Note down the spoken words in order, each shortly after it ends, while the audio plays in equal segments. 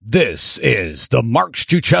This is the Mark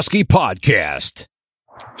Struczewski Podcast.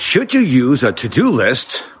 Should you use a to-do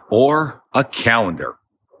list or a calendar?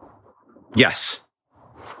 Yes,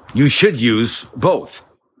 you should use both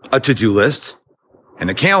a to-do list and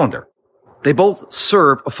a calendar. They both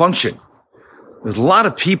serve a function. There's a lot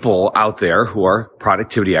of people out there who are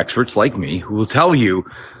productivity experts like me who will tell you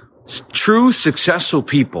true successful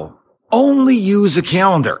people only use a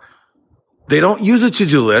calendar. They don't use a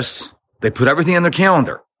to-do list. They put everything on their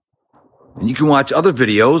calendar. And you can watch other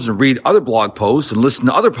videos and read other blog posts and listen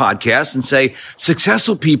to other podcasts and say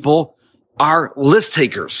successful people are list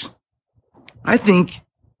takers. I think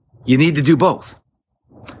you need to do both.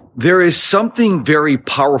 There is something very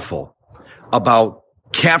powerful about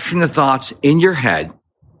capturing the thoughts in your head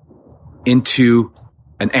into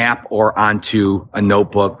an app or onto a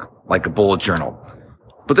notebook like a bullet journal.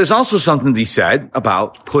 But there's also something to be said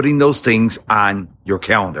about putting those things on your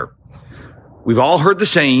calendar. We've all heard the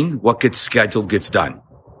saying, what gets scheduled gets done.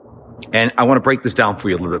 And I want to break this down for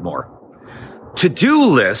you a little bit more. To-do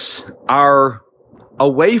lists are a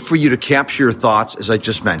way for you to capture your thoughts, as I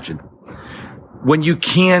just mentioned, when you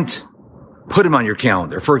can't put them on your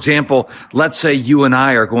calendar. For example, let's say you and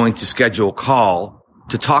I are going to schedule a call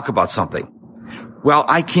to talk about something. Well,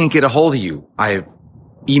 I can't get a hold of you. I've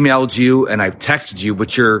emailed you and I've texted you,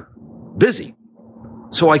 but you're busy.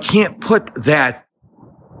 So I can't put that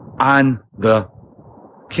on the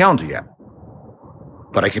calendar yet.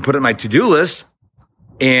 But I can put it on my to-do list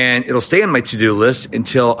and it'll stay on my to-do list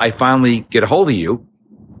until I finally get a hold of you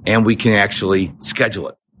and we can actually schedule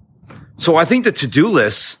it. So I think the to-do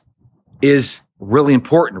list is really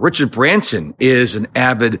important. Richard Branson is an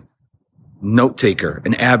avid note taker,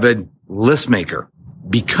 an avid list maker,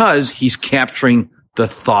 because he's capturing the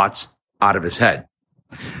thoughts out of his head.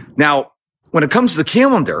 Now, when it comes to the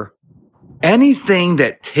calendar, anything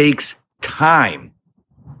that takes time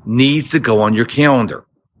needs to go on your calendar.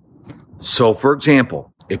 So, for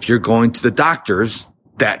example, if you're going to the doctor's,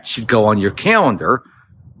 that should go on your calendar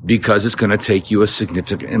because it's going to take you a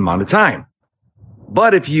significant amount of time.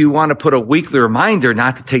 But if you want to put a weekly reminder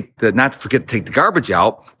not to forget to take the garbage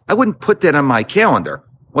out, I wouldn't put that on my calendar.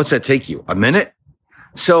 What's that take you? A minute?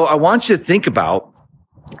 So I want you to think about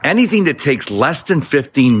anything that takes less than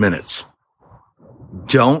 15 minutes.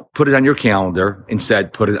 Don't put it on your calendar.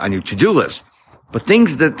 Instead, put it on your to-do list. But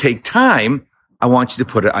things that take time, I want you to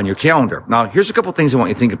put it on your calendar. Now, here's a couple of things I want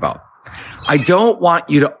you to think about. I don't want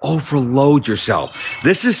you to overload yourself.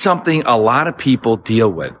 This is something a lot of people deal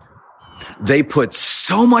with. They put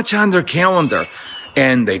so much on their calendar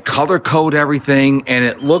and they color code everything and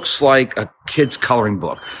it looks like a kid's coloring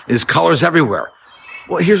book. There's colors everywhere.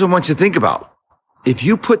 Well, here's what I want you to think about. If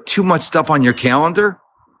you put too much stuff on your calendar,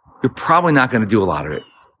 you're probably not going to do a lot of it.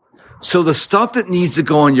 So the stuff that needs to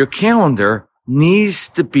go on your calendar needs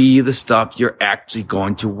to be the stuff you're actually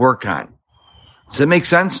going to work on. Does that make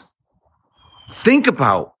sense? Think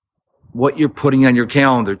about what you're putting on your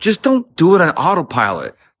calendar. Just don't do it on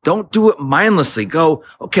autopilot. Don't do it mindlessly. Go,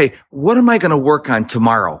 okay, what am I going to work on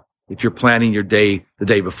tomorrow if you're planning your day the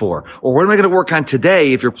day before? Or what am I going to work on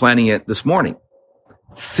today if you're planning it this morning?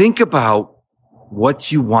 Think about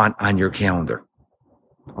what you want on your calendar.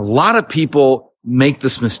 A lot of people make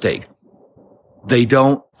this mistake. They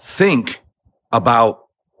don't think about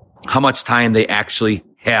how much time they actually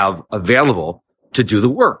have available to do the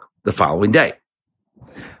work the following day.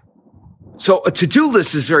 So a to-do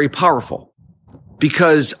list is very powerful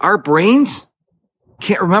because our brains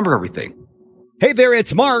can't remember everything. Hey there,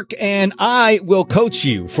 it's Mark, and I will coach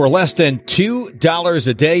you for less than $2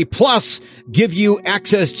 a day, plus give you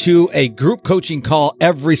access to a group coaching call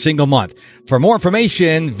every single month. For more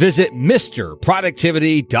information, visit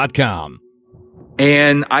MrProductivity.com.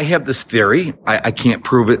 And I have this theory. I can't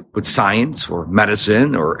prove it with science or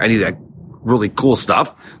medicine or any of that really cool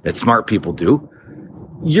stuff that smart people do.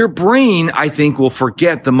 Your brain, I think, will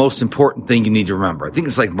forget the most important thing you need to remember. I think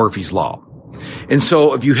it's like Murphy's Law. And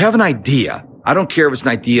so if you have an idea, I don't care if it's an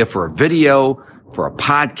idea for a video, for a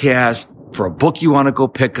podcast, for a book you want to go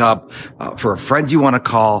pick up, for a friend you want to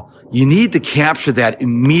call, you need to capture that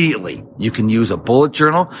immediately. You can use a bullet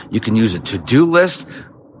journal. You can use a to-do list.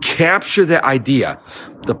 Capture that idea.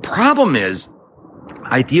 The problem is,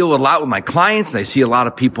 I deal a lot with my clients and I see a lot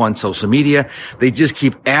of people on social media. They just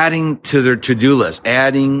keep adding to their to-do list,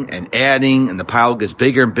 adding, and the pile gets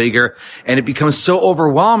bigger and bigger. And it becomes so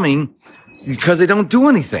overwhelming because they don't do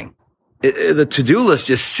anything. The to-do list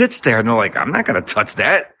just sits there and they're like, I'm not going to touch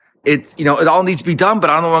that. It all needs to be done,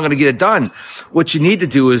 but I don't know when I'm going to get it done. What you need to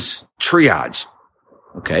do is triage.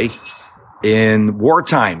 Okay. In war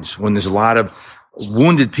times, when there's a lot of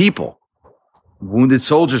wounded people, wounded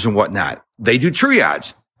soldiers and whatnot, they do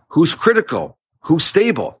triage. who's critical, who's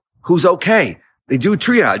stable, who's okay. They do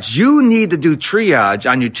triage. You need to do triage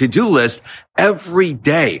on your to-do list every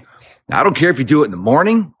day. Now, I don't care if you do it in the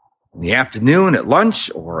morning, in the afternoon, at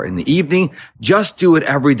lunch, or in the evening. Just do it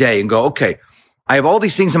every day and go, okay, I have all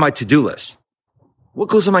these things on my to-do list. What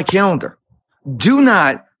goes on my calendar? Do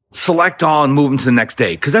not select all and move them to the next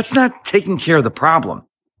day, because that's not taking care of the problem.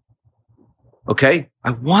 Okay?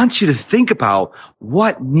 I want you to think about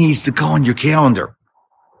what needs to go on your calendar.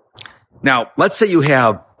 Now, let's say you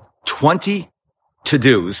have 20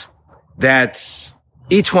 to-dos that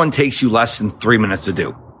each one takes you less than 3 minutes to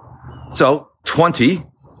do. So 20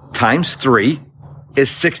 times 3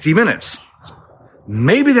 is 60 minutes.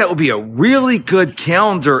 Maybe that would be a really good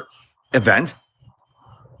calendar event.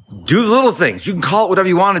 Do the little things. You can call it whatever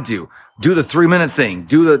you want to do. Do the 3-minute thing.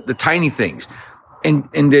 Do the tiny things.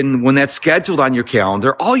 And then when that's scheduled on your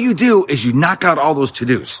calendar, all you do is you knock out all those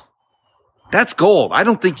to-dos. That's gold. I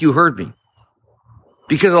don't think you heard me.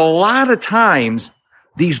 Because a lot of times,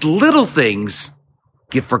 these little things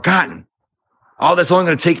get forgotten. Oh, that's only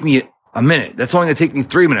going to take me a minute. That's only going to take me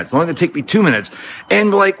 3 minutes. It's only going to take me 2 minutes.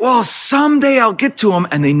 And we're like, well, someday I'll get to them,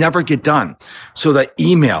 and they never get done. So the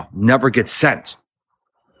email never gets sent.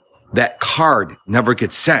 That card never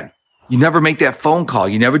gets sent. You never make that phone call.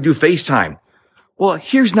 You never do FaceTime. Well,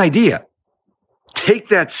 here's an idea. Take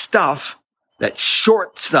that stuff, that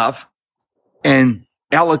short stuff, and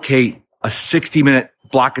allocate a 60-minute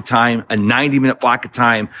block of time, a 90-minute block of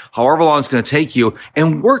time, however long it's going to take you,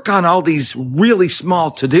 and work on all these really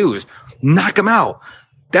small to-dos. Knock them out.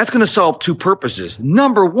 That's going to solve two purposes.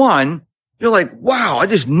 Number one, you're like, wow, I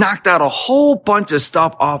just knocked out a whole bunch of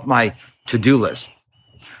stuff off my to-do list.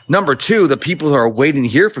 Number two, the people who are waiting to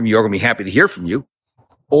hear from you are going to be happy to hear from you,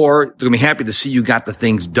 or they're going to be happy to see you got the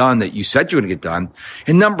things done that you said you were going to get done.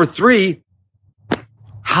 And number three,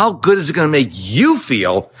 how good is it going to make you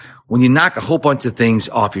feel when you knock a whole bunch of things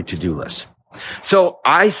off your to-do list? So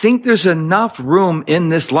I think there's enough room in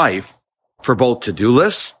this life for both to-do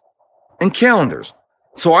lists and calendars.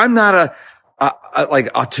 So I'm not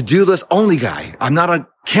a to-do list only guy. I'm not a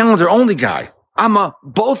calendar only guy. I'm a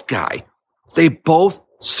both guy. They both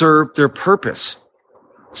serve their purpose.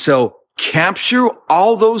 So capture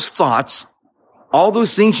all those thoughts, all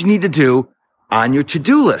those things you need to do on your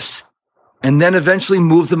to-do list, and then eventually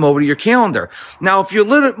move them over to your calendar. Now, if you're a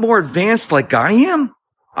little bit more advanced like I am,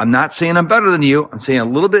 I'm not saying I'm better than you. I'm saying a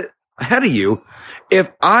little bit ahead of you.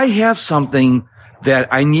 If I have something that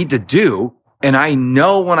I need to do and I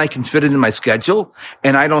know when I can fit it in my schedule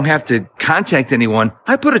and I don't have to contact anyone,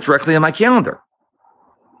 I put it directly on my calendar.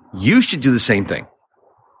 You should do the same thing.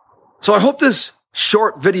 So I hope this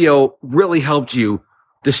short video really helped you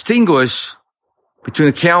distinguish between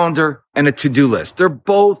a calendar and a to-do list. They're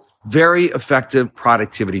both very effective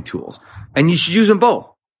productivity tools, and you should use them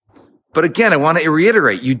both. But again, I want to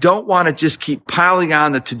reiterate, you don't want to just keep piling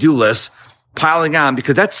on the to-do list, piling on,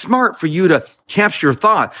 because that's smart for you to capture your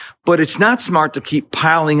thought, but it's not smart to keep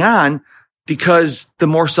piling on, because the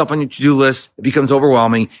more stuff on your to-do list, it becomes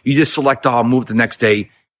overwhelming. You just select all, move the next day,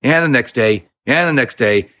 and the next day, and the next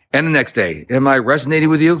day, and the next day. Am I resonating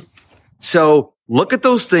with you? So look at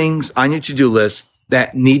those things on your to-do list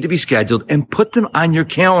that need to be scheduled and put them on your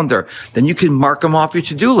calendar. Then you can mark them off your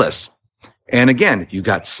to-do list. And again, if you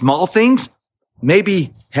got small things,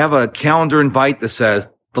 maybe have a calendar invite that says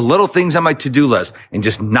the little things on my to-do list and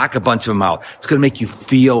just knock a bunch of them out. It's going to make you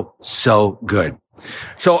feel so good.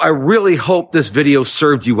 So I really hope this video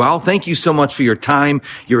served you well. Thank you so much for your time,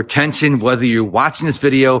 your attention, whether you're watching this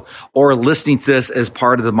video or listening to this as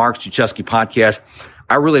part of the Mark Struczewski podcast.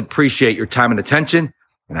 I really appreciate your time and attention,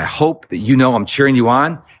 and I hope that you know I'm cheering you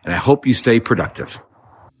on, and I hope you stay productive.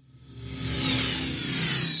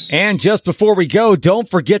 And just before we go,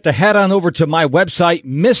 don't forget to head on over to my website,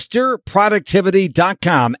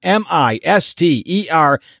 MrProductivity.com,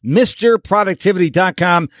 M-I-S-T-E-R,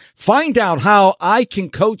 MrProductivity.com. Find out how I can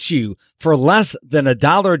coach you for less than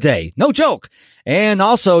 $1 a day. No joke. And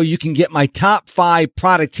also you can get my top 5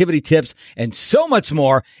 productivity tips and so much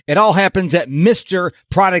more. It all happens at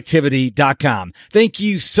MrProductivity.com. Thank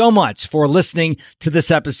you so much for listening to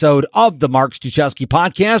this episode of the Mark Struczewski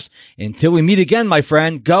podcast. Until we meet again, my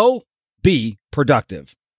friend, go be productive.